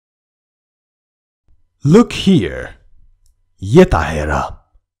Look here. यता हेर.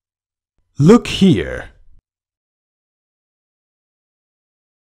 Look here.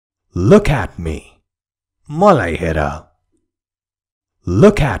 Look at me. मलाई हेर.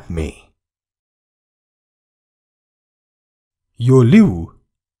 Look at me. यो लिऊ.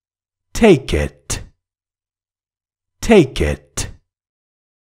 Take it. Take it.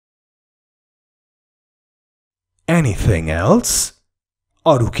 Anything else?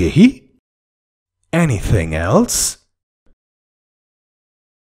 अरु केही? Anything else?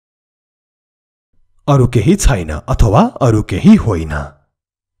 अरु केही छैन अथवा अरु केही होइन.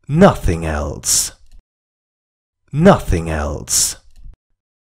 Nothing else. Nothing else.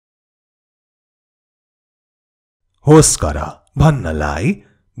 होस गर भन्नलाई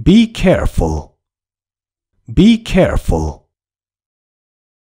be careful. Be careful.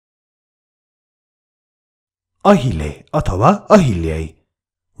 अहिले अथवा अहिले.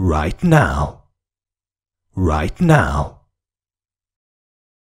 Right now. Right now.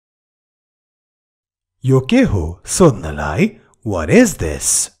 यो के हो सोध्नलाई What is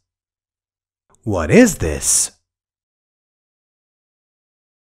this? What is this?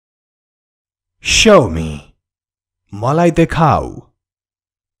 Show me. मलाई देखाऊ.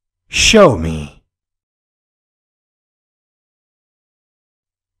 Show me.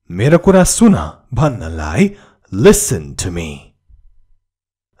 मेरो कुरा सुन भन्नलाई Listen to me.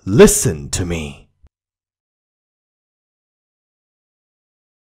 Listen to me.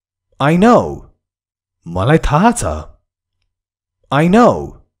 I know. मलाई थाहा छ. I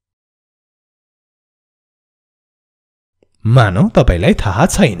know. मानौ तपाईलाई थाहा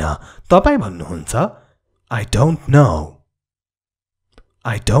छैन. तपाई भन्नुहुन्छ I don't know.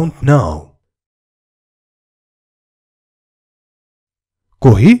 I don't know.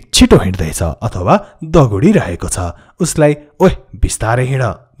 कोही छिटो हिँड्दैछ अथवा दगुडिरहेको छ. उसलाई ओए बिस्तारै हिँड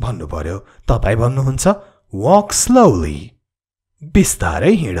भन्नु पर्यो. तपाई भन्नुहुन्छ Walk slowly.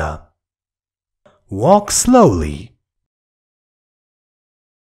 बिस्तारै हिँड. Walk slowly.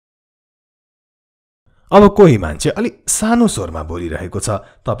 अब कोही मान्छे अलि सानो स्वरमा बोलिरहेको छ.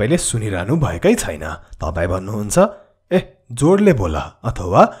 तपाईले सुनिरहनु भएकै छैन. तपाई भन्नुहुन्छ ए जोडले बोल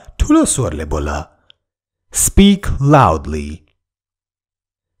अथवा ठूलो स्वरले बोल. Speak loudly.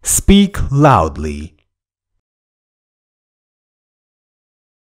 Speak loudly.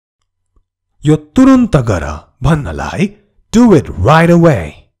 यो तुरुन्त गर भन्नलाई Do it right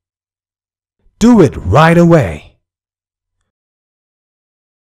away. Do it right away.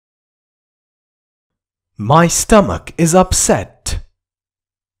 My stomach is upset.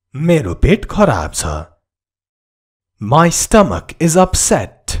 मेरो पेट खराब छ. My stomach is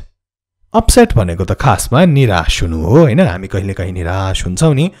upset. Upset भनेको त खासमा निराश हुनु हो हैन. हामी कहिलेकाहीँ निराश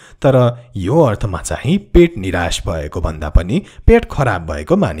हुन्छौं नि. तर यो अर्थमा चाहिँ पेट निराश भएको भन्दा पनि पेट खराब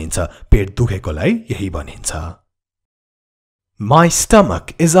भएको मानिन्छ. पेट दुखेकोलाई यही भनिन्छ. My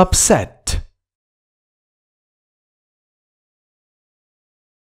stomach is upset.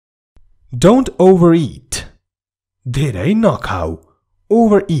 Don't overeat. धेरै नखाऊ.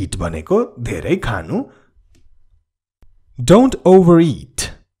 Overeat भनेको धेरै खानु. Don't overeat.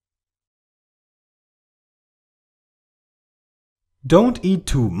 Don't eat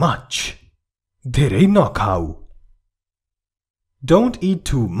too much. धेरै नखाऊ. Don't eat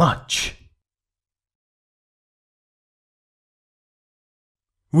too much.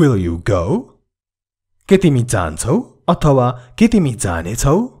 Will you go? के तिमी जान्छौ अथवा के तिमी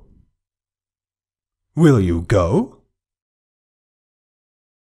जानेछौ? Will you go?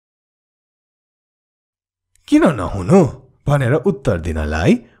 किन नहुनु भनेर उत्तर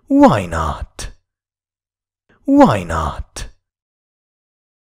दिनलाई Why not? Why not?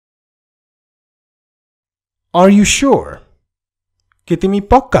 Are you sure? के तिमी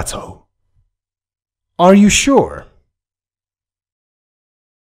पक्का छौ? Are you sure?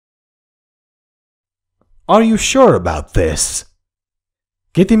 Are you sure about this?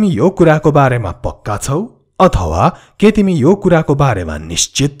 के तिमी यो कुराको बारेमा पक्का छौ अथवा के तिमी यो कुराको बारेमा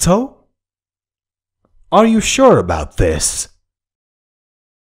निश्चित छौ? Are you sure about this?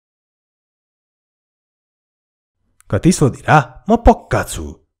 कति सोधिरा म पक्का छु.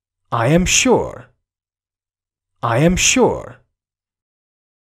 I am sure. I am sure.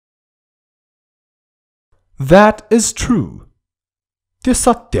 That is true. त्यो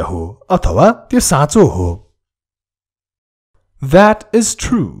सत्य हो अथवा त्यो साँचो हो. That is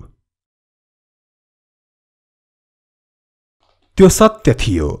true. त्यो सत्य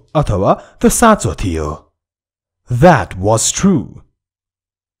थियो अथवा त्यो साँचो थियो. That was true.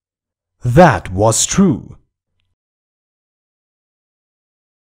 That was true.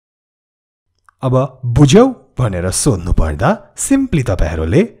 अब बुझ्यौ भनेर सोध्नु पर्दा सिम्पली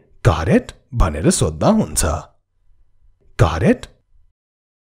तपाईहरुले got it भनेर सोध्दा हुन्छ Got it?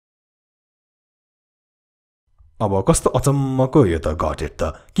 अब कस्तो अचम्मको यो त got it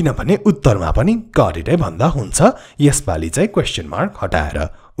त किनभने उत्तरमा पनि got it भन्दा हुन्छ यसपालि चाहिँ क्वेशन मार्क हटाएर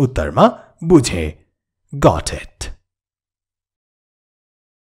उत्तरमा बुझे got it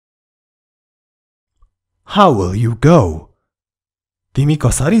How will you go? तिमी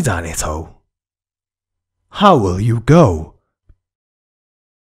कसरी जानेछौ How will you go?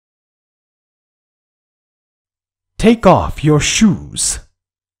 Take off your shoes.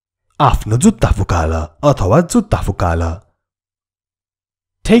 आफ्नो जुत्ता फुकाल अथवा जुत्ता फुकाल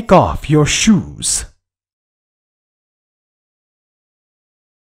Take off your shoes.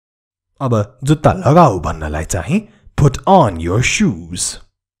 अब जुत्ता लगाऊ भन्नलाई चाहिँ Put on your shoes.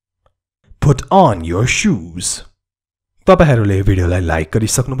 Put on your shoes. तपाईहरुले भिडियोलाई लाइक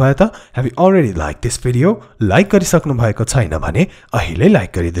गरिसक्नु भयो त Have you already liked this video? Like गरिसक्नु भएको छैन भने अहिले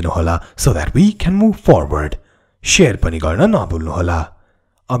लाइक गरिदिनु होला so that we can move forward. Share पनि गर्न नभुल्नु होला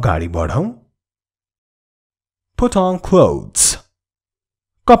अगाडि बढौं Put on clothes.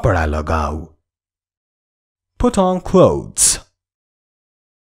 कपडा लगाऊ Put on clothes.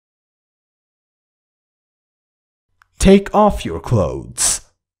 Take off your clothes.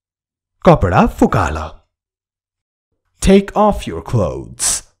 कपडा फुकाल Take off your clothes.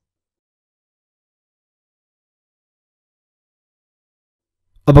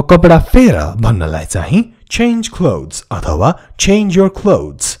 अब कपडा फेर भन्नलाई चाहिँ change clothes अथवा change your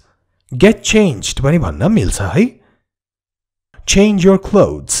clothes. Get changed पनि भन्न मिल्छ है Change your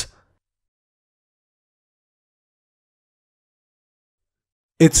clothes.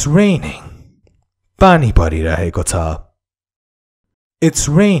 It's raining. पानी परिरहेको छ It's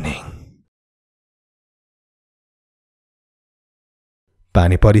raining.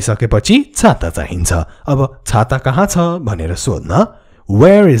 पानी परिसकेपछि छाता चाहिन्छ अब छाता कहाँ छ भनेर सोध्न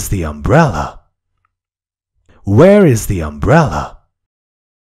Where is the umbrella? Where is the umbrella?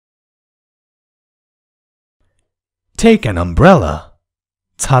 Take an umbrella.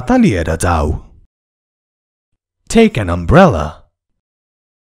 छाता लिएर जाऊ Take an umbrella.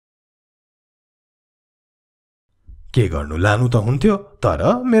 के गर्नु लानु त हुन्थ्यो तर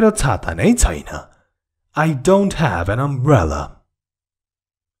मेरो छाता नै छैन I don't have an umbrella.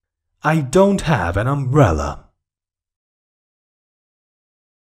 I don't have an umbrella.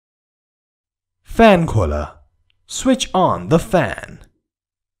 Fan खोला Switch on the fan.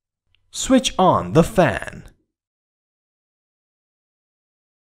 Switch on the fan.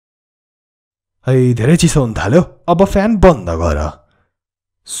 है धेरै चिसो हुन थाल्यो अब फ्यान बन्द गर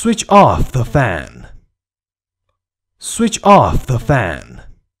Switch off the fan. Switch off the fan.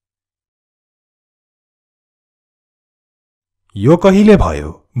 यो कहिले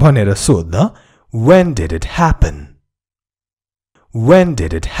भयो भनेर सोध्न When did it happen? When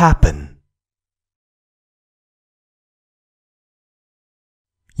did it happen?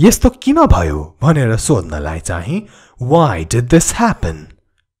 यस्तो किन भयो भनेर सोध्नलाई चाहिँ Why did this happen?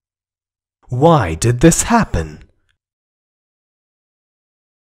 Why did this happen?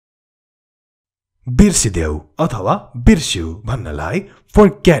 बिर्सिदेऊ अथवा बिर्स्यु भन्नलाई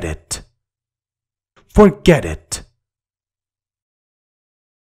Forget it. Forget it.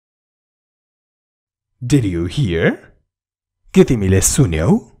 Did you hear? के तिमीले सुन्यौ?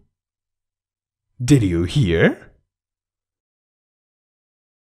 Did you hear?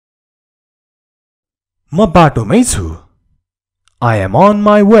 म बाटोमै छु I am on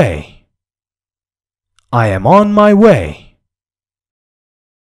my way. I am on my way.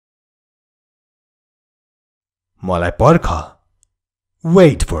 मलाई पर्ख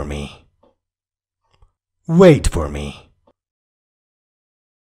Wait for me. Wait for me.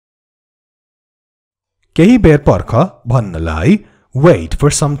 केही बेर पर्ख भन्नलाई Wait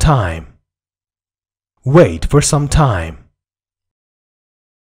for some time. Wait for some time.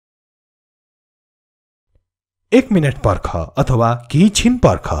 एक मिनट पर्ख अथवा केही छिन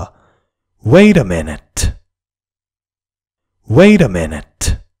पर्ख Wait a minute. Wait a minute.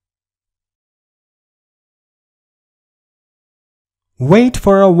 Wait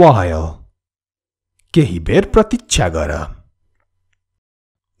for a while. केही बेर प्रतीक्षा गर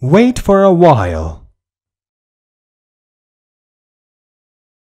Wait for a while.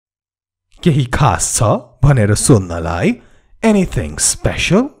 केही खास छ भनेर सोध्नलाई Anything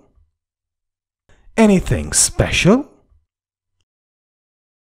special? Anything special?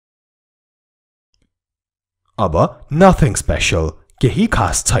 अब nothing special केही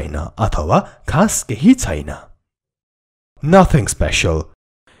खास छैन अथवा खास केही छैन Nothing special.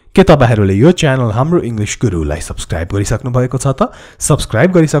 के तपाईहरुले यो च्यानल हाम्रो इंग्लिश गुरुलाई सब्स्क्राइब गरिसक्नु भएको छ त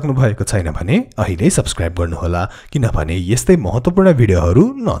सब्स्क्राइब गरिसक्नु भएको छैन भने अहिले सब्स्क्राइब गर्नुहोला किनभने यस्तै महत्त्वपूर्ण भिडियोहरु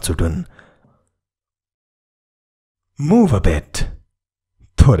नछुटुन् Move a bit.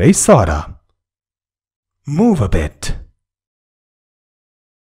 थोरै sir. Move a bit.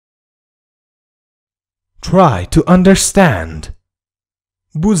 Try to understand.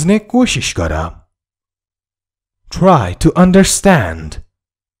 बुझ्ने कोशिश गर. Try to understand.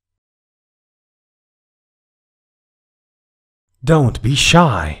 Don't be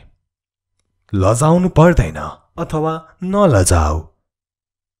shy. लजाउनु पर्दैन अथवा नलजाऊ.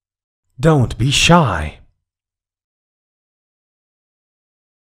 Don't be shy.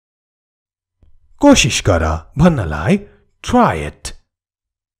 कोशिश गर भन्नलाई try it.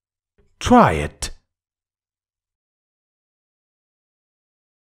 Try it.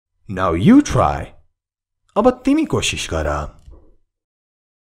 Now you try. अब तिमी कोशिश गर.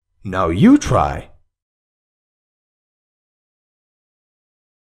 Now you try.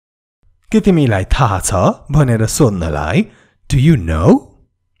 के तिमीलाई थाहा छ भनेर सोध्नलाई Do you know?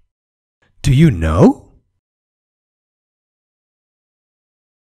 Do you know?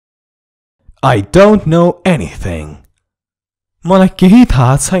 I don't know anything. मलाई केही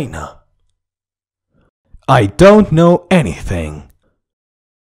थाहा छैन. I don't know anything.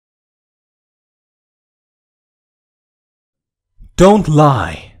 Don't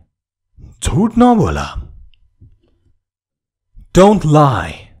lie. झूठ नबोला. Don't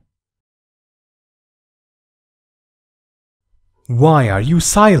lie. Why are you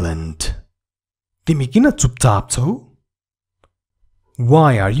silent? तिमी किन चुपचाप छौ?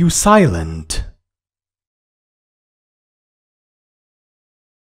 Why are you silent?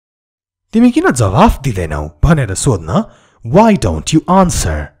 तिमी किन जवाफ दिदैनौ भनेर सोध्न Why don't you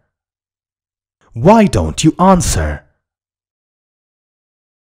answer? Why don't you answer?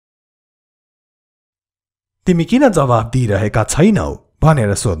 तिमी किन जवाफ दिइरहेका छैनौ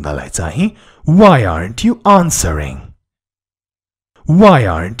भनेर सोध्नलाई चाहिँ Why aren't you answering? Why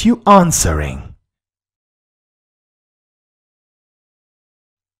aren't you answering?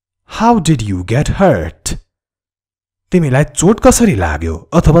 How did you get hurt? तिमीलाई चोट कसरी लाग्यो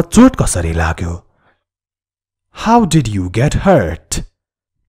अथवा चोट कसरी लाग्यो? How did you get hurt?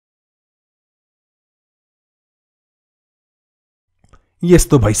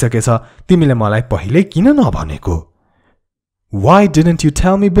 यस्तो भइसकेछ तिमीले मलाई पहिले किन नभनेको? Why didn't you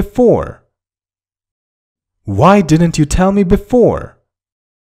tell me before? Why didn't you tell me before?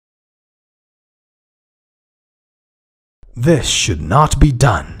 This should not be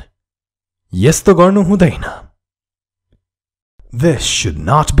done. यस्तो गर्नु हुँदैन. This should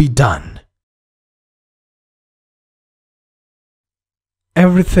not be done.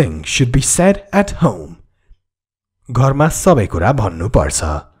 Everything should be said at home. घरमा सबै कुरा भन्नु पर्छ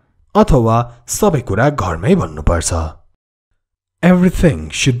अथवा सबै कुरा घरमै भन्नु पर्छ. Everything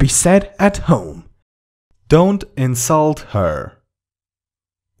should be said at home. Don't insult her.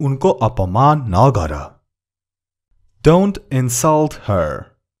 उनको अपमान नगर. Don't insult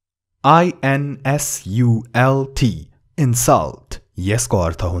her. INSULT. Insult. यसको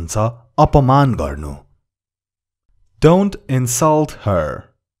अर्थ हुन्छ अपमान गर्नु. Don't insult her.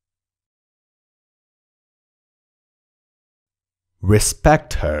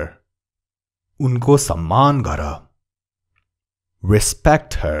 Respect her. उनको सम्मान गर.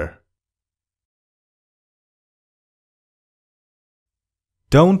 Respect her.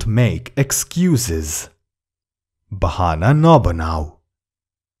 Don't make excuses. बहाना नबनाऊ.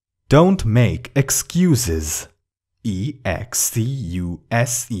 Don't make excuses. EXCUSE.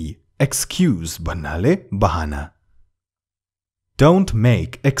 Excuse भन्नाले बहाना. Don't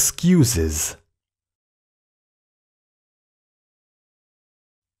make excuses.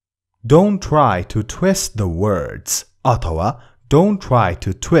 Don't try to twist the words अथवा don't try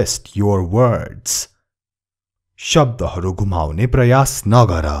to twist your words. शब्दहरू घुमाउने प्रयास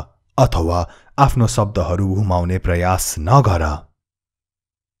नगर अथवा आफ्नो शब्दहरू घुमाउने प्रयास नगर.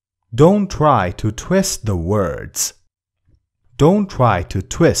 Don't try to twist the words. Don't try to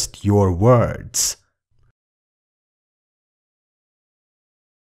twist your words.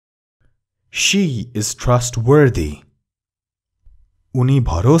 She is trustworthy. उनी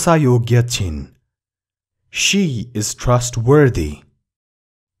भरोसा योग्य छिन्. She is trustworthy.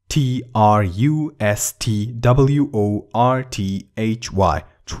 TRUSTWORTHY.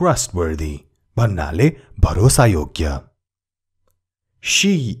 Trustworthy. भन्नाले भरोसा योग्य.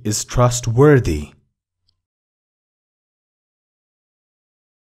 She is trustworthy.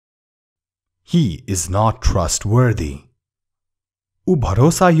 He is not trustworthy. ऊ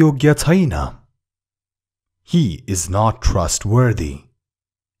भरोसा योग्य छैन. He is not trustworthy.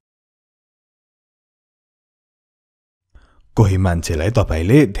 कोही मान्छेलाई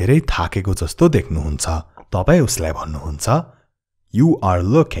तपाईले धेरै थाकेको जस्तो देख्नुहुन्छ. तपाई उसलाई भन्नुहुन्छ You are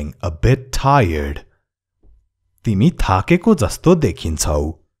looking a bit tired. तिमी थाकेको जस्तो देखिन्छौ.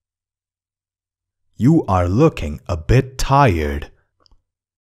 You are looking a bit tired.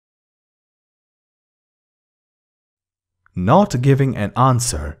 Not giving an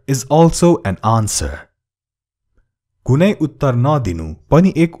answer is also an answer. कुनै उत्तर नदिनु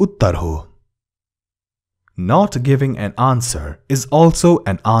पनि एक उत्तर हो. Not giving an answer is also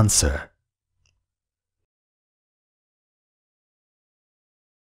an answer.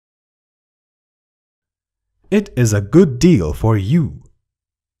 It is a good deal for you.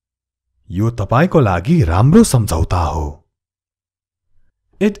 यो तपाईको लागि राम्रो सम्झौता हो.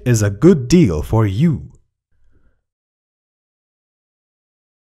 It is a good deal for you.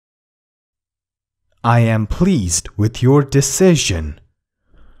 I am pleased with your decision.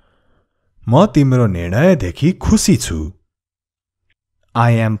 म तिम्रो निर्णयदेखि खुसी छु.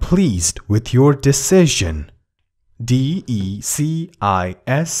 I am pleased with your decision. D-E-C-I-S-I-O-N.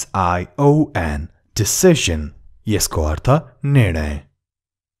 Decision. यसको अर्थ निर्णय.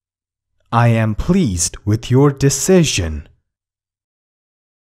 I am pleased with your decision.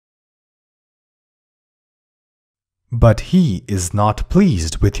 But he is not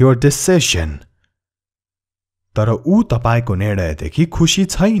pleased with your decision. तर ऊ तपाईको निर्णयदेखि खुशी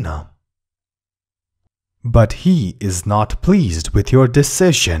छैन. But he is not pleased with your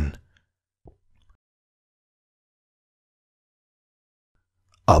decision.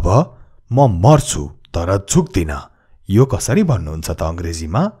 अब म मर्छु तर झुक्दिन. यो कसरी भन्नुहुन्छ त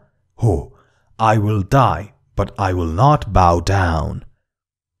अंग्रेजीमा? हो, I will die but I will not bow down.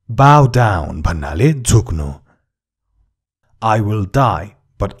 Bow down भन्नाले झुक्नु. I will die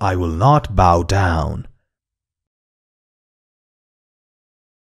but I will not bow down.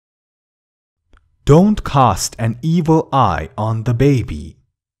 Don't cast an evil eye on the baby.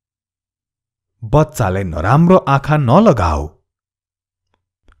 बच्चालाई नराम्रो आँखा नलगाऊ.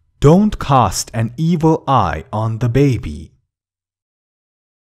 Don't cast an evil eye on the baby.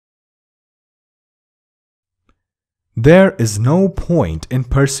 There is no point in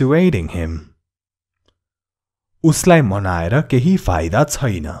persuading him. उसलाई मनाएर केही फाइदा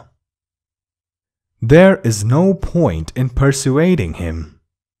छैन. There is no point in persuading him.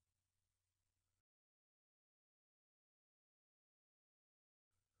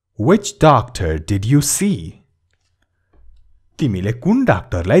 Which doctor did you see? तिमीले कुन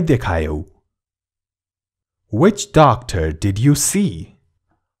डाक्टरलाई देखायौ? Which doctor did you see?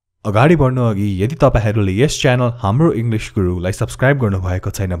 अगाडि बढ्नु अघि यदि तपाईहरुले यस च्यानल हाम्रो इंग्लिश गुरुलाई सब्स्क्राइब गर्नुभएको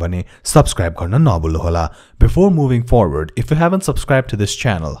छैन भने सब्स्क्राइब गर्न नभुल्नुहोला. Before moving forward, if you haven't subscribed to this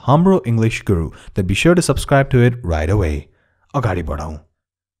channel, Hamro English Guru, then be sure to subscribe to it right away. अगाडि बढौं.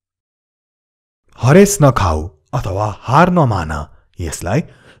 हरेस नखाऊ अथवा हार नमान. यसलाई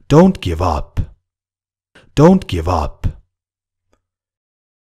Don't give up. Don't give up.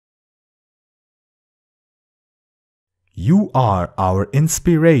 You are our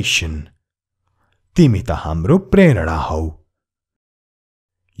inspiration. तिमी त हाम्रो प्रेरणा हौ.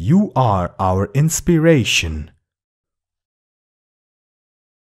 You are our inspiration.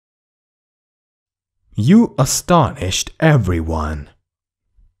 You astonished everyone.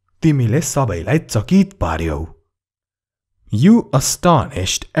 तिमीले सबैलाई चकित पार्यौ. You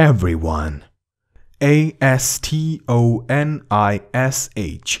astonished everyone. A-S-T-O-N-I-S-H.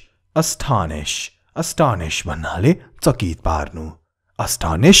 Astonish. Astonish भन्नाले चकित पार्नु.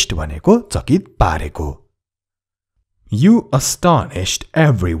 Astonished भनेको चकित पारेको. You astonished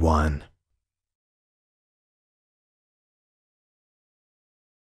everyone.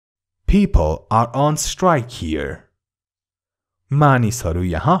 People are on strike here. मानिसहरू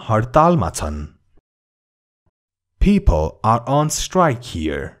यहाँ हडतालमा छन्. People are on strike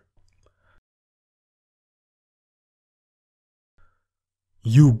here.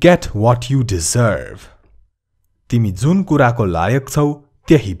 You get what you deserve. तिमी जुन कुराको लायक छौ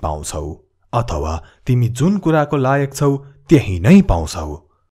त्यही पाउँछौ अथवा तिमी जुन कुराको लायक छौ त्यही नै पाउँछौ.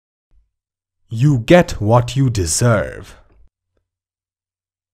 You get what you deserve.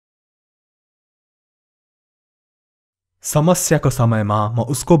 समस्याको समयमा म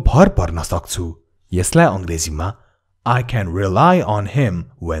उसको भर पर्न सक्छु. यसलाई अंग्रेजीमा I can rely on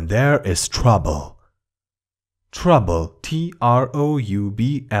him when there is trouble. Trouble, T-R-O-U-B-L-E.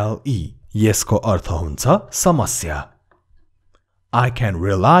 यसको अर्थ हुन्छ समस्या. I can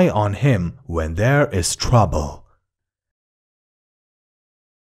rely on him when there is trouble.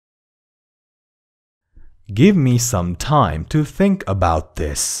 Give me some time to think about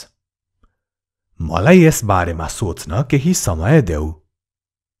this. मलाई यस बारेमा सोच्न केही समय देऊ.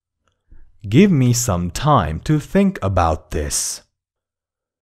 Give me some time to think about this.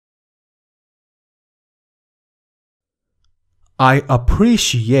 I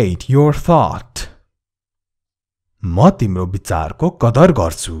appreciate your thought. म तिम्रो विचारको कदर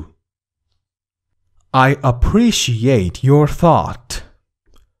गर्छु. I appreciate your thought.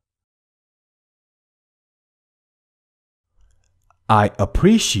 I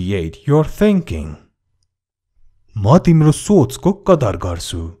appreciate your thinking. म तिम्रो सोचको कदर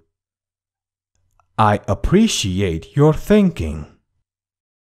गर्छु. I appreciate your thinking.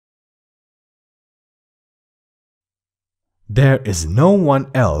 There is no one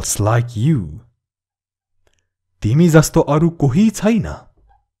else like you. तिमी जस्तो अरु कोही छैन.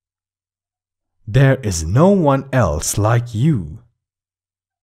 There is no one else like you.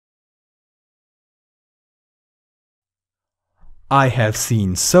 I have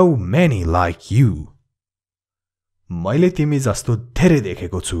seen so many like you. मैले तिमी जस्तो धेरै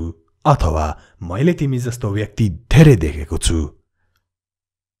देखेको छु अथवा मैले तिमी जस्तो व्यक्ति धेरै देखेको छु.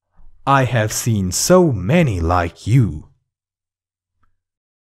 I have seen so many like you.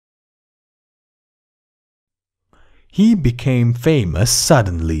 He became famous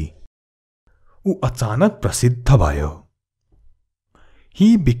suddenly. ऊ अचानक प्रसिद्ध भयो. He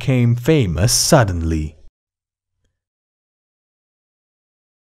became famous suddenly.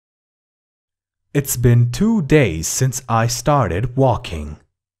 It's been 2 days since I started walking.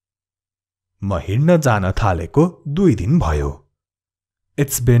 म हिड्न जान थालेको 2 दिन भयो.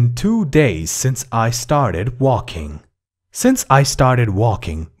 It's been 2 days since I started walking. Since I started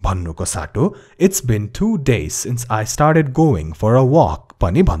walking भन्नुको साटो It's been 2 days since I started going for a walk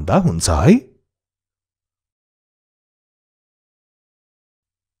पनि भन्दा हुन्छ है.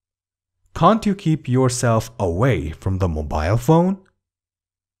 Can't you keep yourself away from the mobile phone?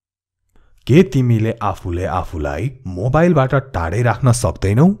 के तिमीले आफूले आफूलाई मोबाइलबाट टाढै राख्न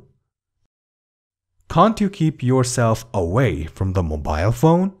सक्दैनौ? Can't you keep yourself away from the mobile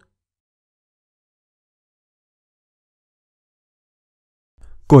phone?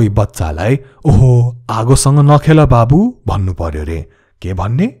 कोही बच्चालाई ओहो आगोसँग नखेल बाबु भन्नु पर्यो रे. के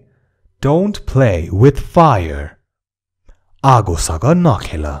भन्ने? Don't play with fire. आगोसँग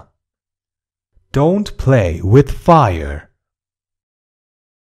नखेल. Don't play with fire.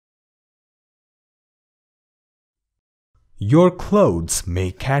 Your clothes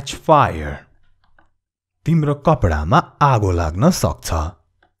may catch fire. तिम्रो कपडामा आगो लाग्न सक्छ.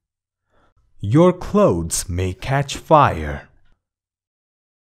 Your clothes may catch fire.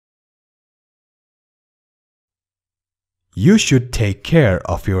 You should take care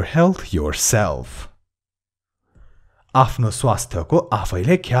of your health yourself. आफ्नो स्वास्थ्यको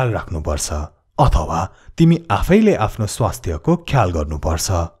आफैले ख्याल राख्नुपर्छ अथवा तिमी आफैले आफ्नो स्वास्थ्यको ख्याल गर्नुपर्छ.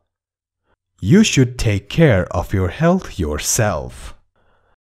 You should take care of your health yourself.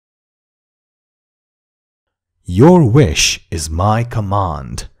 Your wish is my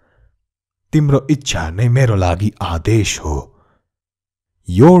command. तिम्रो इच्छा नै मेरो लागि आदेश हो.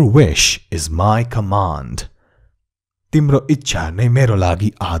 Your wish is my command. तिम्रो इच्छा नै मेरो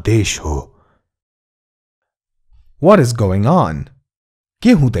लागि आदेश हो. What is going on?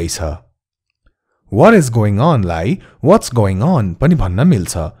 के हुँदैछ? What is going on लाई what's going on पनि भन्न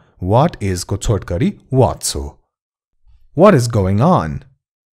मिल्छ. What is को छोटकरी what's हो. What is going on?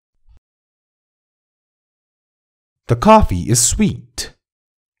 The coffee is sweet.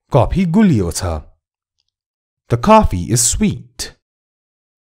 Coffee गुलियो छ. The coffee is sweet.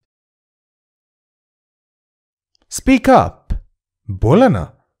 Speak up. बोल न.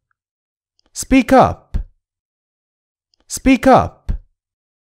 Speak up. Speak up.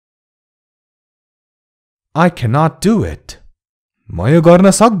 I cannot do it. म यो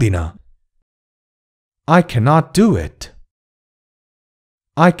गर्न सक्दिन. I cannot do it.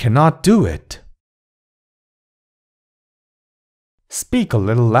 I cannot do it. Speak a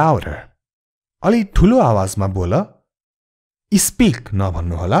little louder. अलि ठुलो आवाजमा बोल. Speak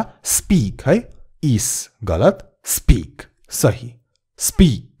नभन्नु होला. Speak है. Is गलत. Speak सही.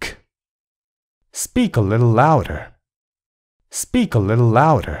 Speak. Speak a little louder. Speak a little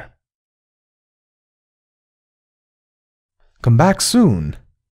louder. Come back soon.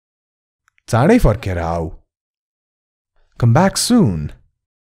 चाँडै फर्केर आऊ. Come back soon.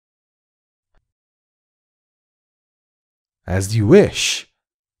 As you wish.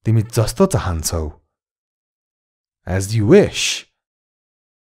 तिमी जस्तो चाहन्छौ. As you wish.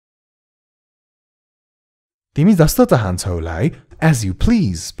 तिमी जस्तो चाहन्छौलाई as you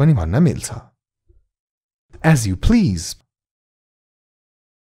please पनि भन्न मिल्छ. As you please.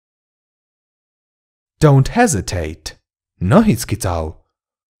 Don't hesitate. नहिचकिचाऊ.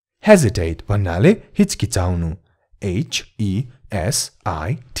 Hesitate भन्नाले हिचकिचाउनु. H-E-S-I-T-A-T-E.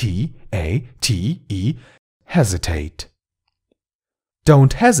 Hesitate.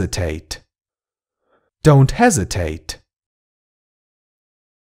 Don't hesitate. Don't hesitate.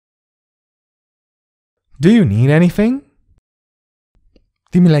 Do you need anything?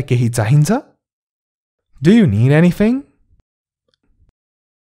 तिमीलाई केही चाहिन्छ? Do you need anything?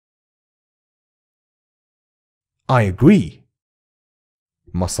 I agree.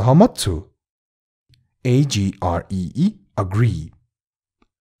 म सहमत छु. A-G-R-E-E, agree.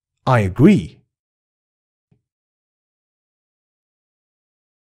 I agree.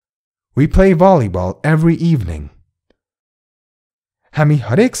 We play volleyball every evening. हामी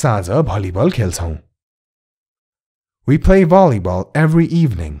हरेक साँझ volleyball खेल्छौं. We play volleyball every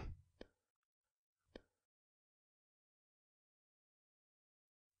evening.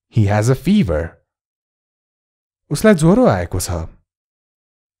 He has a fever. उसलाई ज्वरो आएको छ.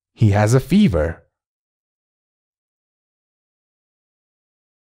 He has a fever.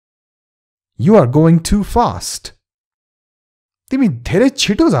 You are going too fast. तिमी धेरै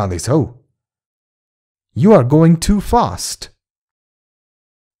छिटो जाँदैछौ. You are going too fast.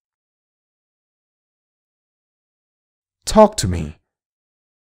 Talk to me.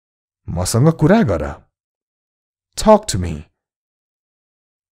 मसँग कुरा गर. Talk to me.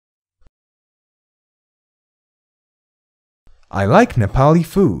 I like Nepali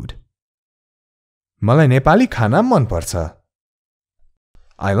food. मलाई नेपाली खाना मन पर्छ.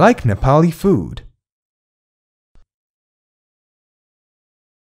 I like Nepali food.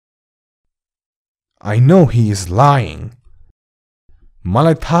 I know he is lying.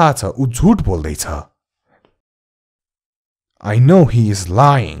 मलाई थाहा छ उ झूठ बोल्दैछ. I know he is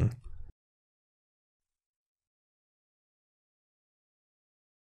lying.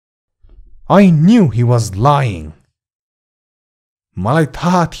 I knew he was lying. मलाई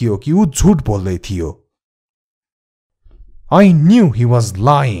थाहा थियो कि उ झूठ बोल्दै थियो. I knew he was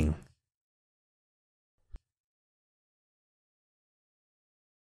lying.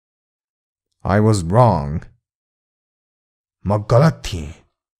 I was wrong. म गलत थिएँ.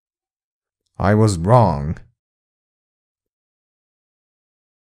 I was wrong.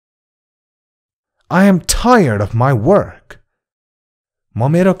 I am tired of my work.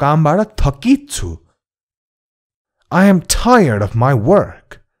 म मेरो कामबाट थकित छु. I am tired of my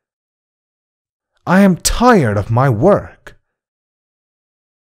work. I am tired of my work.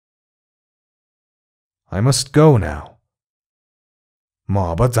 I must go now. म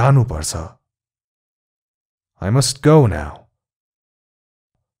अब जानु पर्छ. I must go now.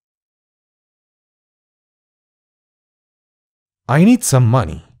 I need some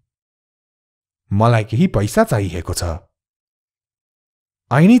money. मलाई केही पैसा चाहिएको छ.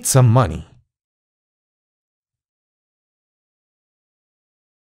 I need some money.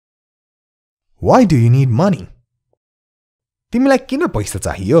 Why do you need money? तिमीलाई किन पैसा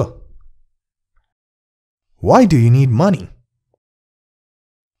चाहियो? Why do you need money?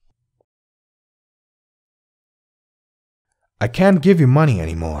 I can't give you money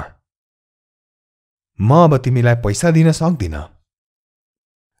anymore. म अब तिमीलाई पैसा दिन सक्दिन.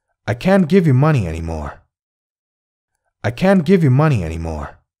 I can't give you money anymore. I can't give you money anymore.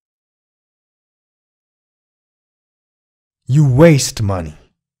 You waste money.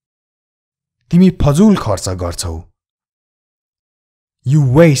 तिमी फजुल खर्च गर्छौ. You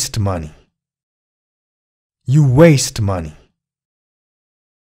waste money. You waste money.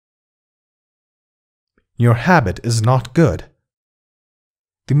 Your habit is not good.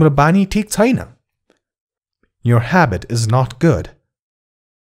 तिम्रो बानी ठीक छैन. Your habit is not good.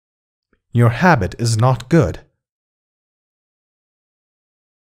 Your habit is not good.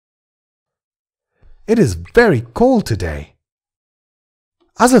 It is very cold today.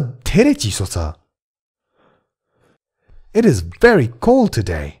 आज धेरै चिसो छ. It is very cold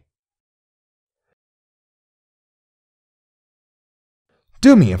today.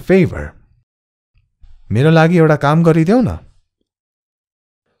 Do me a favor. मेरो लागि एउटा काम गरिदेऊ न.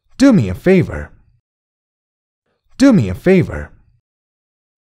 Do me a favor. Do me a favor.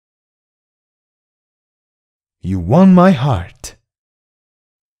 You won my heart.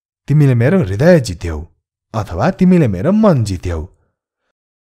 तिमीले मेरो हृदय जित्यौ अथवा तिमीले मेरो मन जित्यौ.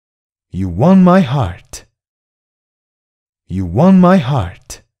 You won my heart. You won my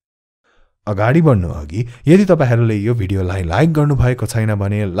heart. अगाडि बढ्नु अघि यदि तपाईहरुले यो भिडियोलाई लाइक गर्नु भएको छैन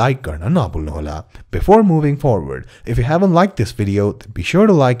भने लाइक गर्न नभुल्नु होला. Before moving forward, if you haven't liked this video, then be sure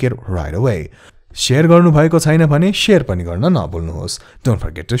to like it right away. Share गर्नु भएको छैन भने share पनि गर्न नभुल्नुहोस्. Don't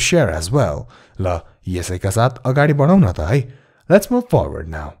forget to share as well. ल यसैका साथ अगाडि बढौं न त है. Let's move forward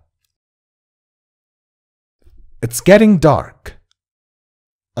now. It's getting dark.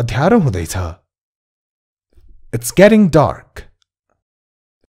 अँध्यारो हुँदैछ. It's getting dark.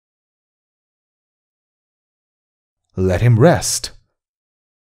 Let him rest.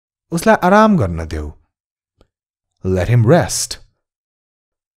 उसलाई आराम गर्न देऊ. Let him rest.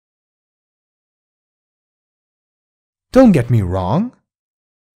 Don't get me wrong.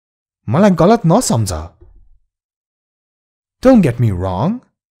 मलाई गलत नसम्झ. Don't get me wrong.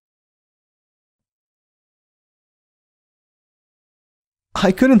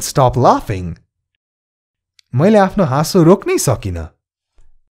 I couldn't stop laughing. मैले आफ्नो हाँसो रोक्नै सकिन.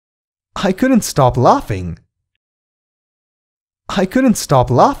 I couldn't stop laughing. I couldn't stop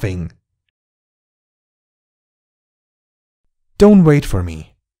laughing. Don't wait for me.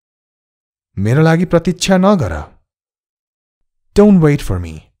 मेरो लागि प्रतीक्षा नगर. Don't wait for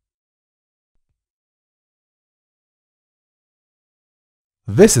me.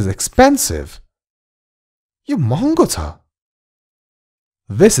 This is expensive. यो महँगो छ.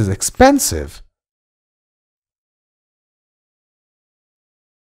 This is expensive.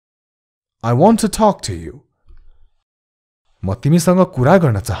 I want to talk to you. म तिमीसँग कुरा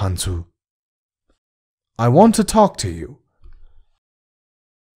गर्न चाहन्छु. I want to talk to you.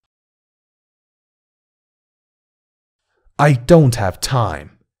 I don't have time.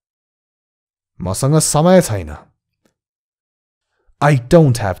 मसँग समय छैन. I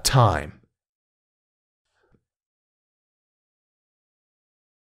don't have time.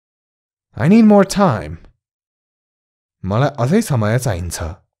 I need more time. मलाई अझै समय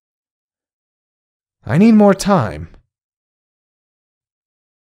चाहिन्छ. I need more time.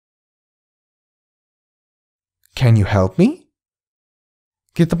 Can you help me?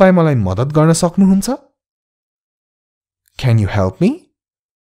 के तपाईं मलाई मद्दत गर्न सक्नुहुन्छ? Can you help me?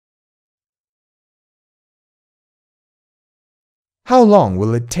 How long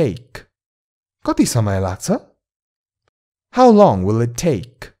will it take? कति समय लाग्छ? How long will it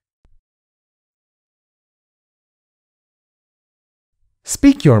take?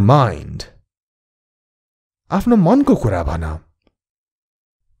 Speak your mind. आफ्नो मनको कुरा भन.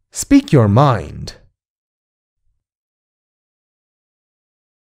 Speak your mind.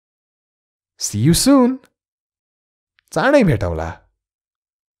 See you soon. चाँडै भेटौँला.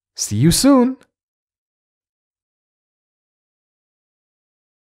 See you soon.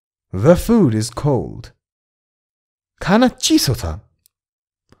 The food is cold. खाना चिसो छ.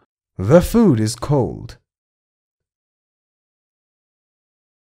 The food is cold.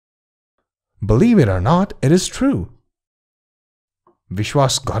 Believe it or not, it is true.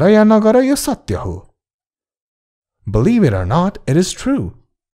 विश्वास गर या नगर यो सत्य हो. Believe it or not, it is true.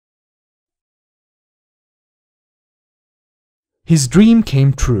 His dream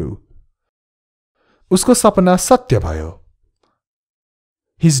came true. उसको सपना सत्य भयो.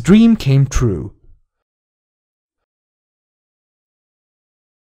 His dream came true.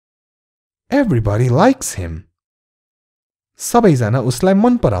 Everybody likes him. सबैजना उसलाई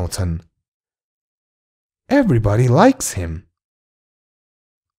मन पराउँछन्. Everybody likes him.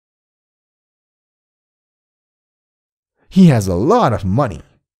 He has a lot of money.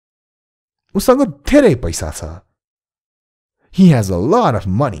 उसँग धेरै पैसा छ. He has a lot of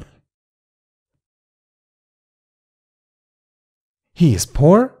money. He is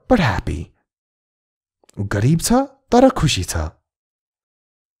poor but happy. ऊ गरीब छ तर खुशी छ.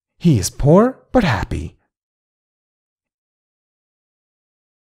 He is poor but happy.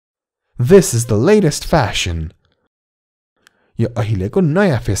 This is the latest fashion. यो अहिलेको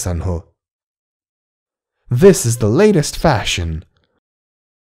नयाँ फेसन हो. This is the latest fashion.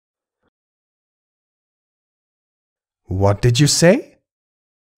 What did you say?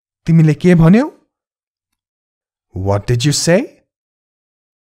 तिमीले के भन्यौ? What did you say?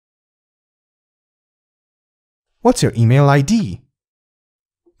 What's your email ID?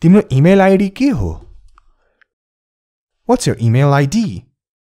 तिम्रो email ID के हो? What's your email ID?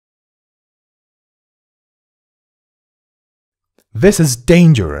 This is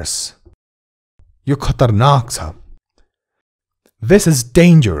dangerous. यो खतरनाक छ. This is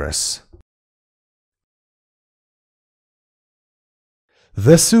dangerous.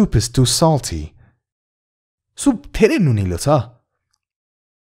 The soup is too salty. Soup धेरै नुनिलो छ.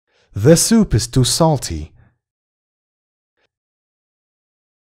 The soup is too salty.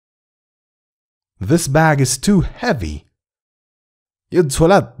 This bag is too heavy. यो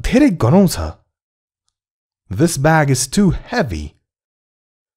झोला धेरै गह्रौं छ. This bag is too heavy.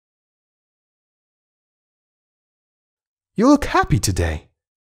 You look happy today.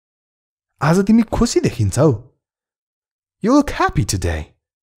 आज तिमी खुसी देखिन्छौ. You look happy today.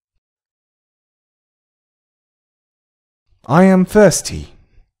 I am thirsty.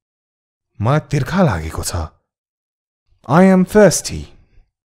 मलाई तिर्खा लागेको छ. I am thirsty.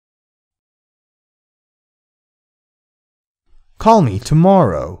 Call me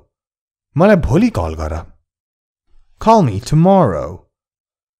tomorrow. मलाई भोलि कल गर. Call me tomorrow.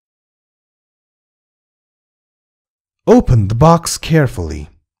 Open the box carefully.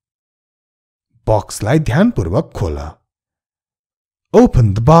 बक्सलाई ध्यानपूर्वक खोल.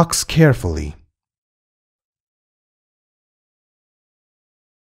 Open the box carefully.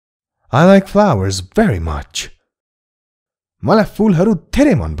 I like flowers very much. मलाई फूलहरू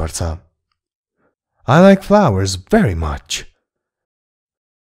धेरै मन पर्छ. I like flowers very much.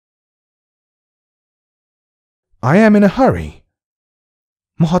 I am in a hurry.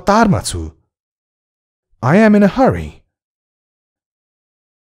 म हतारमा छु. I am in a hurry.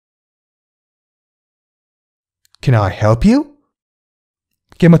 Can I help you?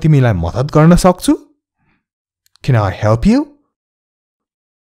 के म तिमीलाई मद्दत गर्न सक्छु? Can I help you?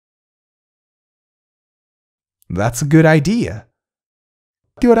 That's a good idea.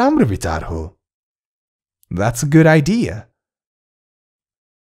 त्यो राम्रो विचार हो. That's a good idea.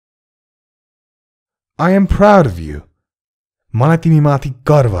 I am proud of you. मलाई तिमीमाथि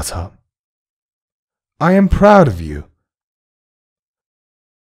गर्व छ. I am proud of you.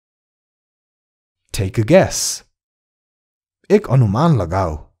 Take a guess. एक अनुमान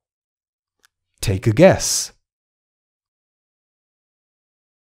लगाओ. Take a guess.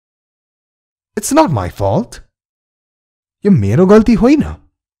 It's not my fault. यो मेरो गल्ती होइन.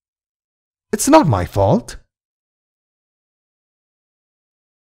 It's not my fault.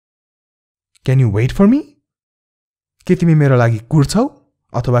 Can you wait for me? के तिमी मेरो लागि कुर्छौ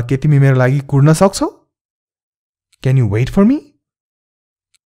अथवा के तिमी मेरो लागि कुर्न सक्छौ? Can you wait for me?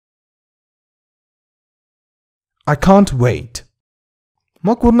 I can't wait.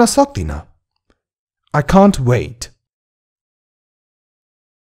 म कुर्न सक्दिन. I can't wait.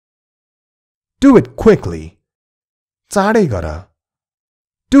 Do it quickly. चाँडै गर.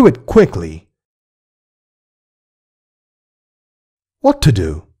 Do it quickly. What to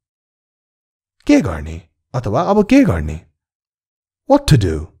do? के गर्ने अथवा अब के गर्ने? What to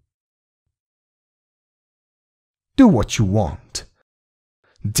do? Do what you want.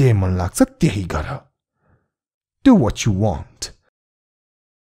 जे मन लाग्छ त्यही गर. Do what you want.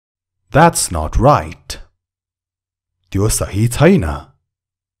 That's not right. त्यो सही छैन.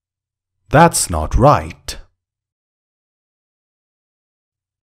 That's not right.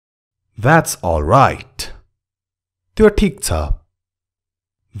 That's all right. त्यो ठीक छ.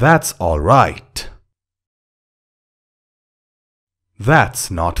 That's all right.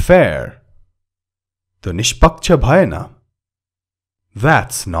 That's not fair. त्यो निष्पक्ष भएन.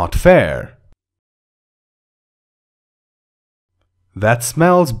 That's not fair. That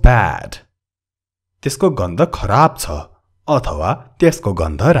smells bad. त्यसको गन्ध खराब छ अथवा त्यसको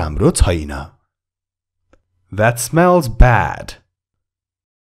गन्ध राम्रो छैन. That smells bad.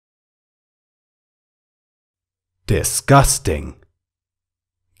 Disgusting.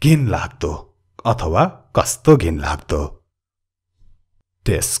 घिनलाग्दो अथवा कस्तो घिनलाग्दो.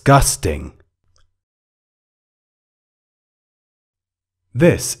 Disgusting.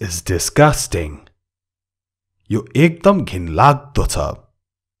 This is disgusting. यो एकदम घिनलाग्दो छ.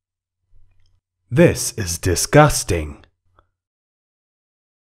 This is disgusting.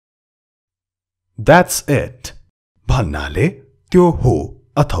 That's it. भन्नाले त्यो हो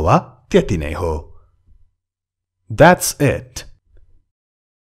अथवा त्यति नै हो. That's it.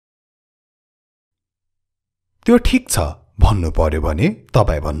 त्यो ठीक छ भन्नु पर्यो भने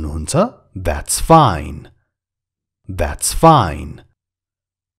तपाई भन्नुहुन्छ That's fine. That's fine.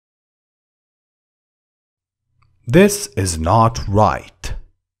 This is not right.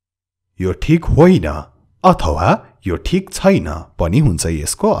 यो ठीक होइन अथवा यो ठीक छैन पनि हुन्छ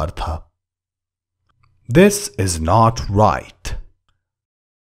यसको अर्थ. This is not right.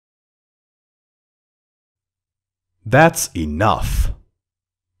 That's enough.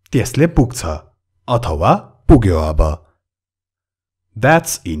 त्यसले पुग्छ अथवा पुग्यो अब.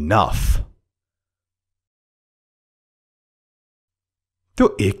 That's enough. त्यो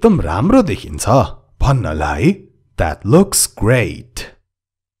एकदम राम्रो देखिन्छ भन्नलाई That looks great.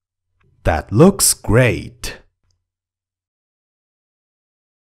 That looks great.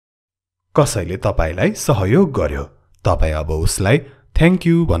 कसैले तपाईलाई सहयोग गर्यो. तपाई अब उसलाई Thank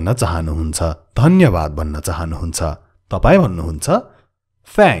you भन्न चाहनुहुन्छ. धन्यवाद भन्न चाहनुहुन्छ. तपाई भन्नुहुन्छ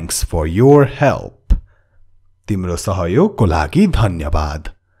Thanks for your help. तिम्रो सहयोगको लागि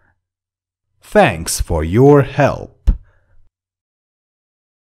धन्यवाद. Thanks for your help.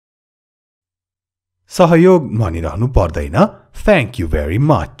 सहयोग भनिरहनु पर्दैन. Thank you very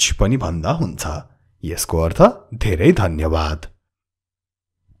much पनि भन्दा हुन्छ. यसको अर्थ धेरै धन्यवाद.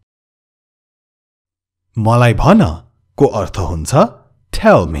 मलाई भन को अर्थ हुन्छ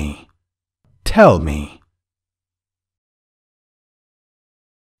Tell me. Tell me.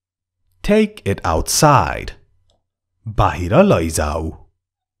 Take it outside. बाहिर लैजाऊ.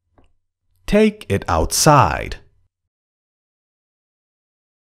 Take it outside.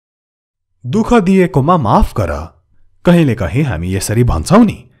 दुख दिएकोमा माफ गर. कहिलेकहीँ हामी यसरी भन्छौं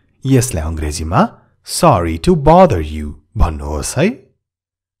नि यसलाई अंग्रेजीमा sorry to bother you भन्नुहोस् है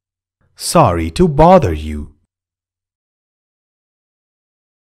sorry to bother you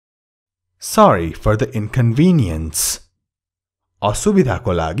sorry for the inconvenience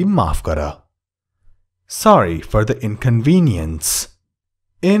असुविधाको लागि माफ गर sorry for the inconvenience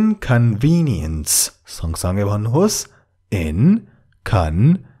inconvenience सँगसँगै भन्नुहोस्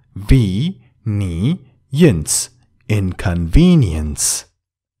inconvenience inconvenience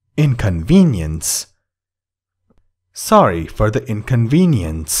inconvenience sorry for the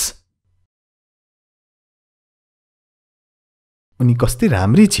inconvenience उनी कस्ति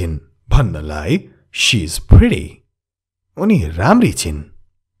राम्री छिन् भन्नलाई she's pretty उनी राम्री छिन्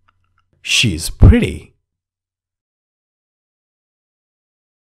she's pretty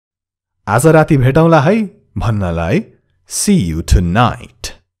आज राति भेटौँला है भन्नलाई see you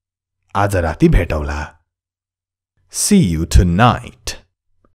tonight आज राति भेटौँला see you tonight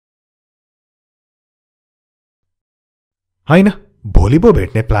हैन भोलि पो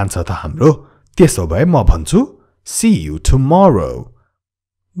भेट्ने प्लान छ त हाम्रो त्यसो भए म भन्छु see you tomorrow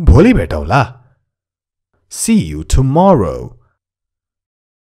भोलि भेटौँला see you tomorrow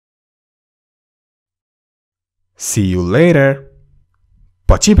see you later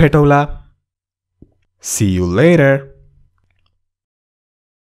पछि भेटौँला see you later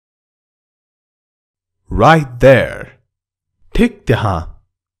right there ठिक त्यहाँ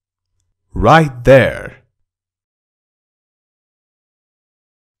right there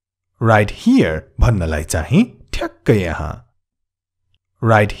right here भन्नलाई चाहिँ ठ्याक्कै यहाँ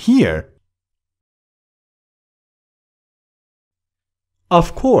right here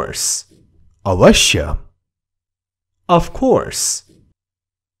of course अवश्य of course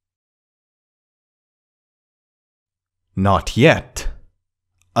not yet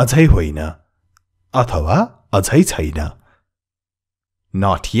अझै होइन अथवा अझै छैन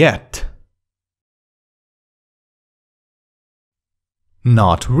not yet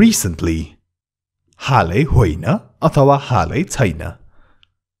not recently हालै होइन अथवा हालै छैन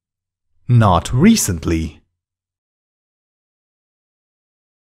not recently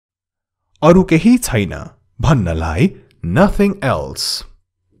अरु केही छैन भन्नलाई nothing else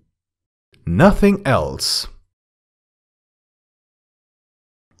nothing else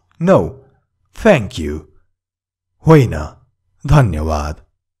no thank you होइन धन्यवाद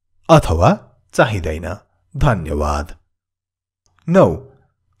अथवा चाहिँदैन धन्यवाद no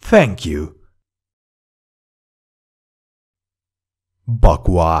thank you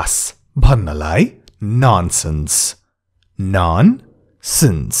बकवास भन्नलाई nonsense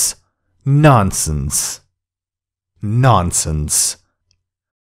nonsense nonsense nonsense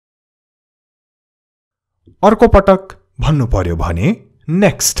अर्को पटक भन्नु पर्यो भने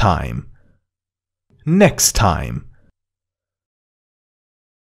next time next time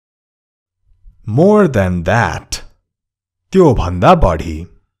more than that त्यो भन्दा बढी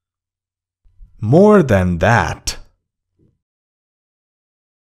more than that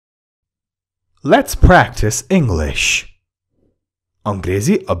let's practice English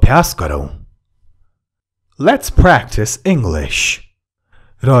अंग्रेजी अभ्यास गरौं let's practice English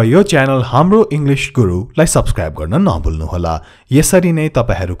र यो च्यानल हाम्रो इंग्लिश गुरु लाई सब्स्क्राइब गर्न नभुल्नुहोला यसरी नै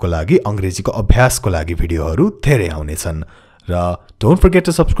तपाईहरुको लागि अंग्रेजीको अभ्यासको लागि भिडियोहरु धेरै आउनेछन् र don't forget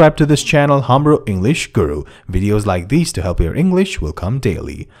to subscribe to this channel Hamro English Guru videos like these to help your English will come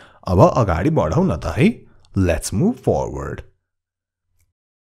daily अब अगाडि बढौं न त है let's move forward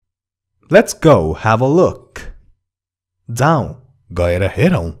let's go have a look जाऊ गएर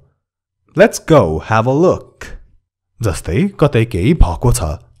हेरौं let's go have a look जस्तै कतै केही भएको छ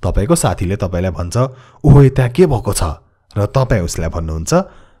तपाईको साथीले तपाईलाई भन्छ ओहो त्यहाँ के भएको छ र तपाई उसलाई भन्नुहुन्छ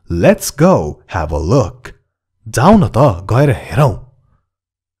let's go have a look जाऊ न त गएर हेरौं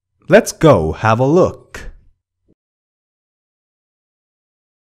let's go have a look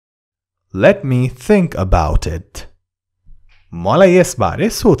let me think about it मलाई यसबारे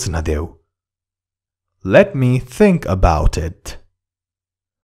सोच्न देऊ let me think about it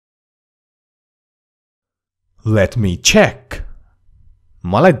let me check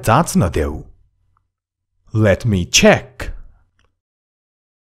मलाई जाँच्न देऊ let me check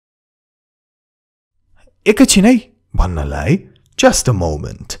एकैछिन है भन्नलाई just a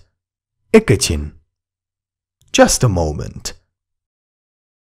moment एकैछिन just a moment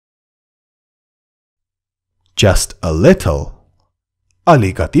just a little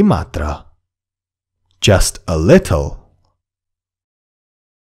अलिकति मात्र just a little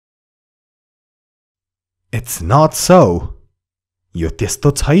It's not so. यो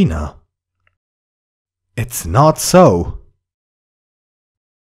त्यस्तो छैन. It's not so.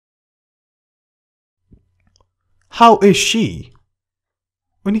 How is she?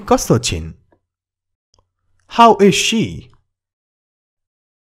 उनी कस्तो छिन्? How is she?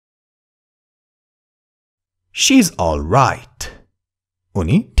 She's all right.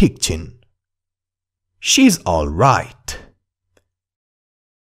 उनी ठीक छिन्. She's all right.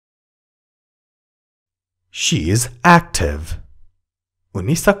 She is active.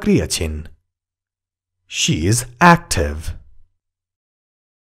 उनी सक्रिय छिन्. She is active.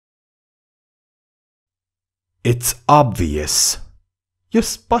 It's obvious. यो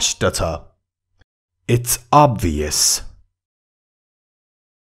स्पष्ट छ. It's obvious.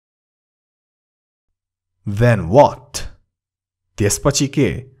 Then what? त्यसपछि के?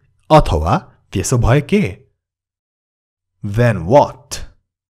 अथवा त्यसो भए के? Then what?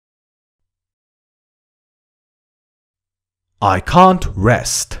 I can't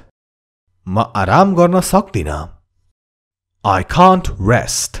rest. म आराम गर्न सक्दिन. I can't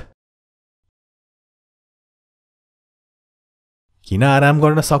rest. किन आराम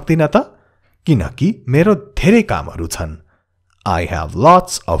गर्न सक्दिन त? किनकि मेरो धेरै कामहरू छन्. I have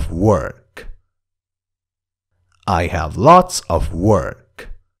lots of work. I have lots of work.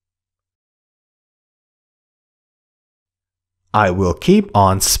 I will keep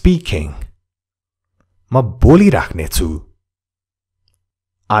on speaking. म बोलिराख्नेछु.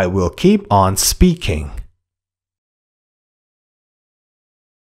 I will keep on speaking.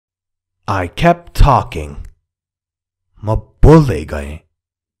 I kept talking. म बोल्दै गएँ.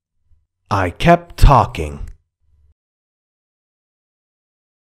 I kept talking.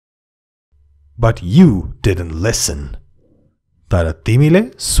 But you didn't listen. तर तिमीले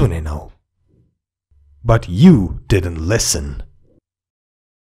सुनेनौ. But you didn't listen.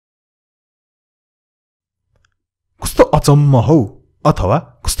 कस्तो अचम्म हौ अथवा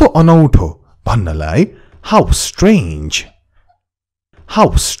कस्तो अनौठो भन्नलाई how strange. How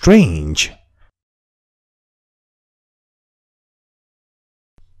strange.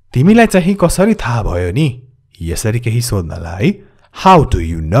 तिमीलाई चाहिँ कसरी थाहा भयो नि? यसरी केही सोध्नलाई how do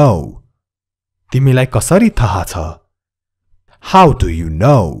you know? तिमीलाई कसरी थाहा छ? How do you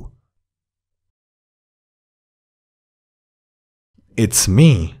know? It's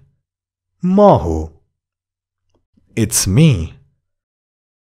me. म हो. It's me.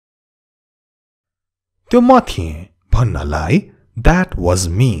 त्यो म थिएँ भन्नलाई that was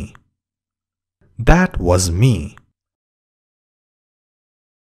me. That was me.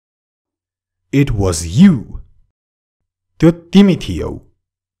 It was you. त्यो तिमी थियौ.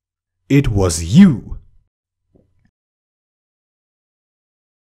 It was you.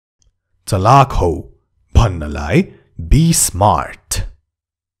 चलाक हौ भन्नलाई be smart.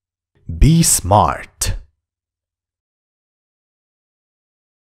 Be smart.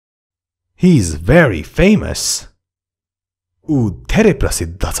 He is very famous. ऊ धेरै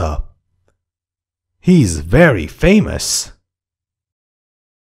प्रसिद्ध छ. He is very famous.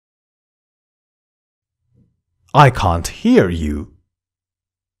 I can't hear you.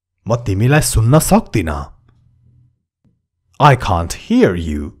 म तिमीलाई सुन्न सक्दिन. I can't hear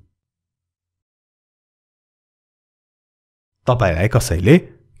you. तपाईलाई कसैले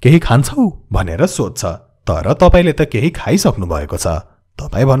केही खान्छौ भनेर सोध्छ तर तपाईले त केही खाइसक्नु भएको छ.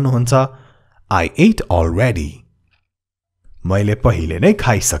 तपाई भन्नुहुन्छ I ate already. मैले पहिले नै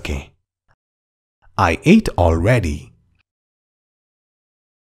खाइसके. I ate already.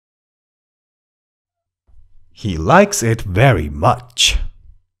 He likes it very much.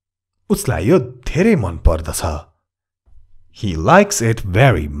 उसलाई यो धेरै मन पर्दछ. He likes it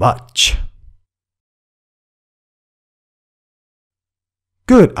very much.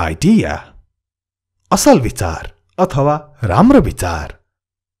 Good idea. असल विचार अथवा राम्रो विचार.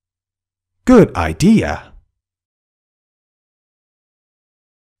 Good idea.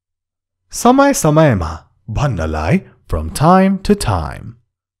 समय समयमा भन्नलाई from time to time.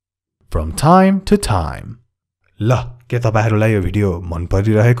 From time to time. ल के तपाईहरुलाई यो भिडियो मन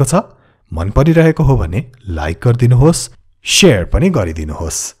परिरहेको छ? मन परिरहेको हो भने लाइक गरिदिनुहोस्, शेयर पनि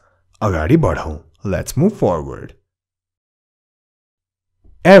गरिदिनुहोस्. अगाडि बढौं. Let's move forward.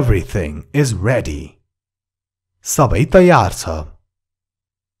 Everything is ready. सबै तयार छ.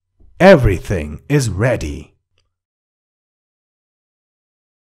 Everything is ready.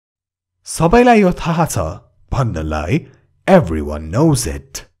 सबैलाई यो थाहा छ भन्नलाई everyone knows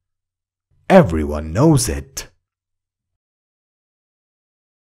it. Everyone knows it.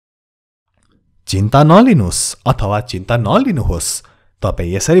 चिन्ता नलिनुस् अथवा चिन्ता नलिनुहोस्.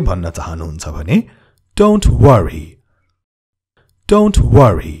 तपाई यसरी भन्न चाहनुहुन्छ भने don't worry. Don't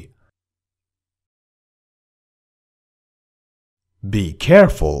worry. Be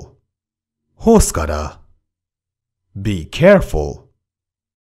careful. होस गर. Be careful.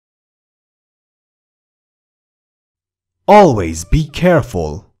 Always be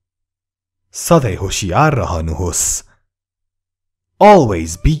careful. सधैँ होशियार रहनुहोस्.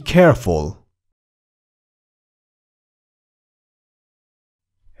 Always be careful.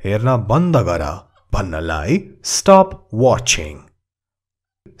 हेर्न बन्द गर भन्नलाई stop watching.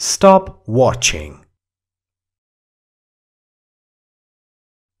 Stop watching.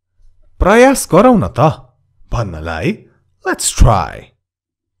 प्रयास गरौँ न त भन्नलाई let's try.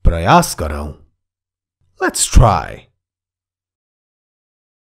 प्रयास गरौँ. Let's try.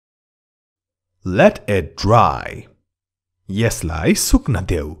 Let it dry. यसलाई सुक्न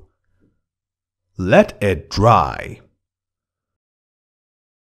देऊ. Let it dry.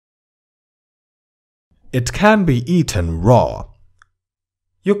 It can be eaten raw.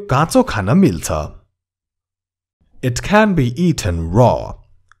 यो काँचो खान मिल्छ. It can be eaten raw.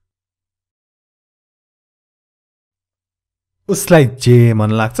 उसलाई जे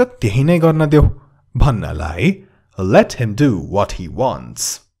मन लाग्छ त्यही नै गर्न देऊ भन्नलाई let him do what he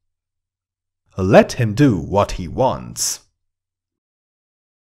wants. Let him do what he wants.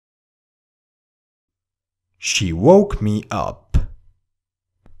 She woke me up.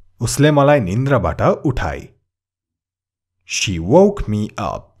 उसले मलाई निन्द्राबाट उठाई. She woke me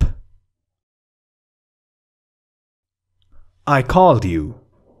up. I called you.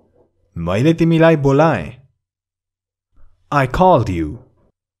 मैले तिमीलाई बोलाएँ. I called you.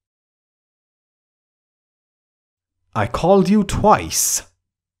 I called you twice.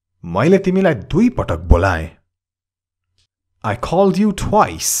 मैले तिमीलाई 2 पटक बोलाएँ. I called you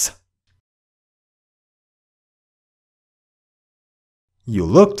twice. You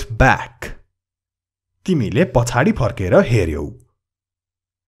looked back. तिमीले पछाडि फर्केर हेर्यौ.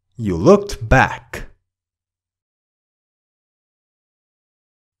 You looked back.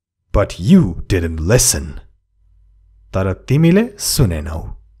 But you didn't listen. तर तिमीले सुनेनौ.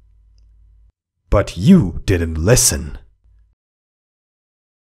 But you didn't listen.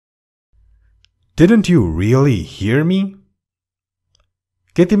 Didn't you really hear me?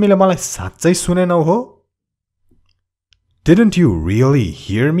 के तिमीले मलाई साच्चै सुनेनौ हो? Didn't you really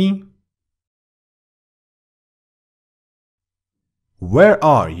hear me? Where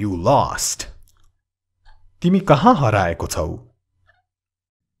are you lost? तिमी कहाँ हराएको छौ?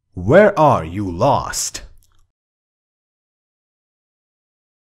 Where are you lost?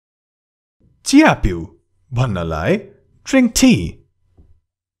 चिया पिउ भन्नलाई drink tea.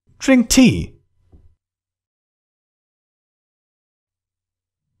 Drink tea.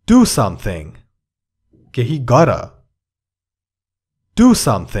 Do something. केही गर. Do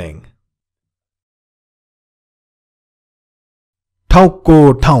something. ठाउँको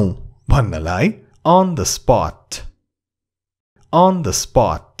ठाउँ भन्नलाई on the spot. On the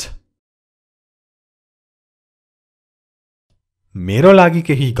spot. मेरो लागि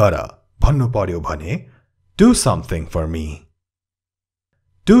केही गर भन्नु पर्यो भने do something for me.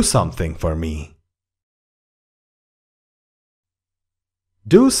 Do something for me.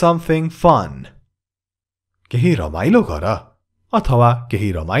 Do something fun. केही रमाइलो गर अथवा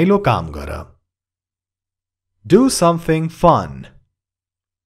केही रमाइलो काम गर. Do something fun.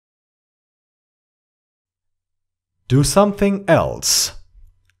 Do something else.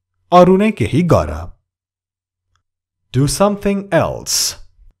 अरु नै केही गर. Do something else.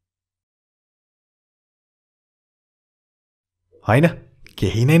 हैन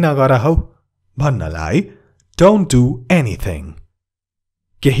केही नै नगर हौ भन्नलाई don't do anything.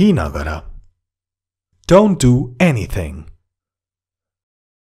 केही नगर. Don't do anything.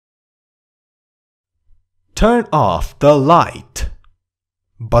 Turn off the light.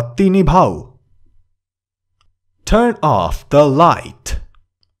 बत्ती निभाऊ. Turn off the light.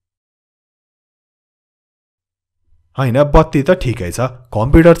 हैन बत्ती त ठिकै छ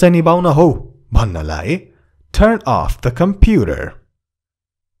कम्प्युटर चाहिँ निभाउन हो भन्नलाई turn off the computer.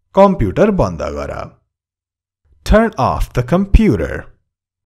 Computer बन्द गर. Turn off the computer.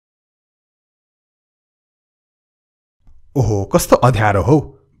 ओहो कस्तो अँध्यारो हो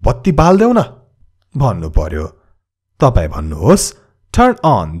बत्ती बाल्देऊ न भन्नु पर्यो. तपाई भन्नुहोस् turn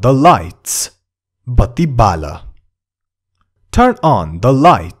on the lights. बत्ती बाल. Turn on the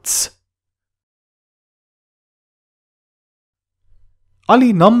lights.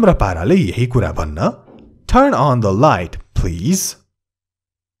 अलि नम्र पाराले यही कुरा भन्न turn on the light please.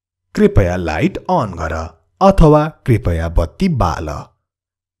 कृपया लाइट अन गर अथवा कृपया बत्ती बाल.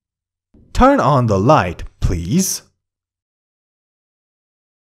 Turn on the light please.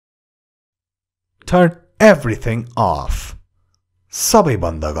 Turn everything off. सबै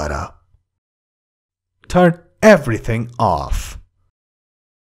बन्द गर. Turn everything off.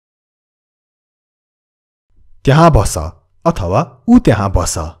 त्यहाँ बस अथवा ऊ त्यहाँ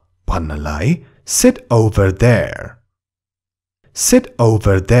बस भन्नलाई sit over there. Sit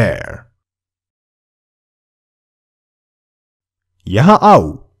over there. यहाँ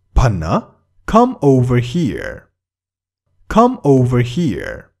आऊ भन्न Come over here. Come over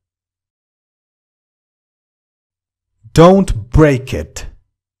here. Don't break it.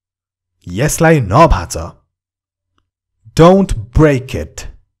 यसलाई नभाच. Don't break it.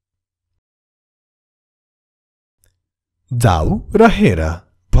 जाऊ र हेर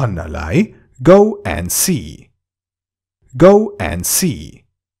भन्नलाई Go and see. Go and see.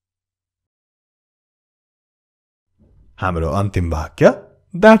 हाम्रो अन्तिम वाक्य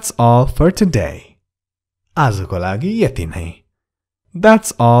That's all for today. आजको लागि यति नै.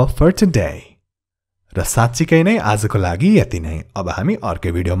 That's all for today. र साच्चीकै नै आजको लागि यति नै. अब हामी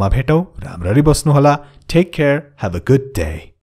अर्को भिडियोमा भेटौं. राम्ररी बस्नु होला. Take care. Have a good day.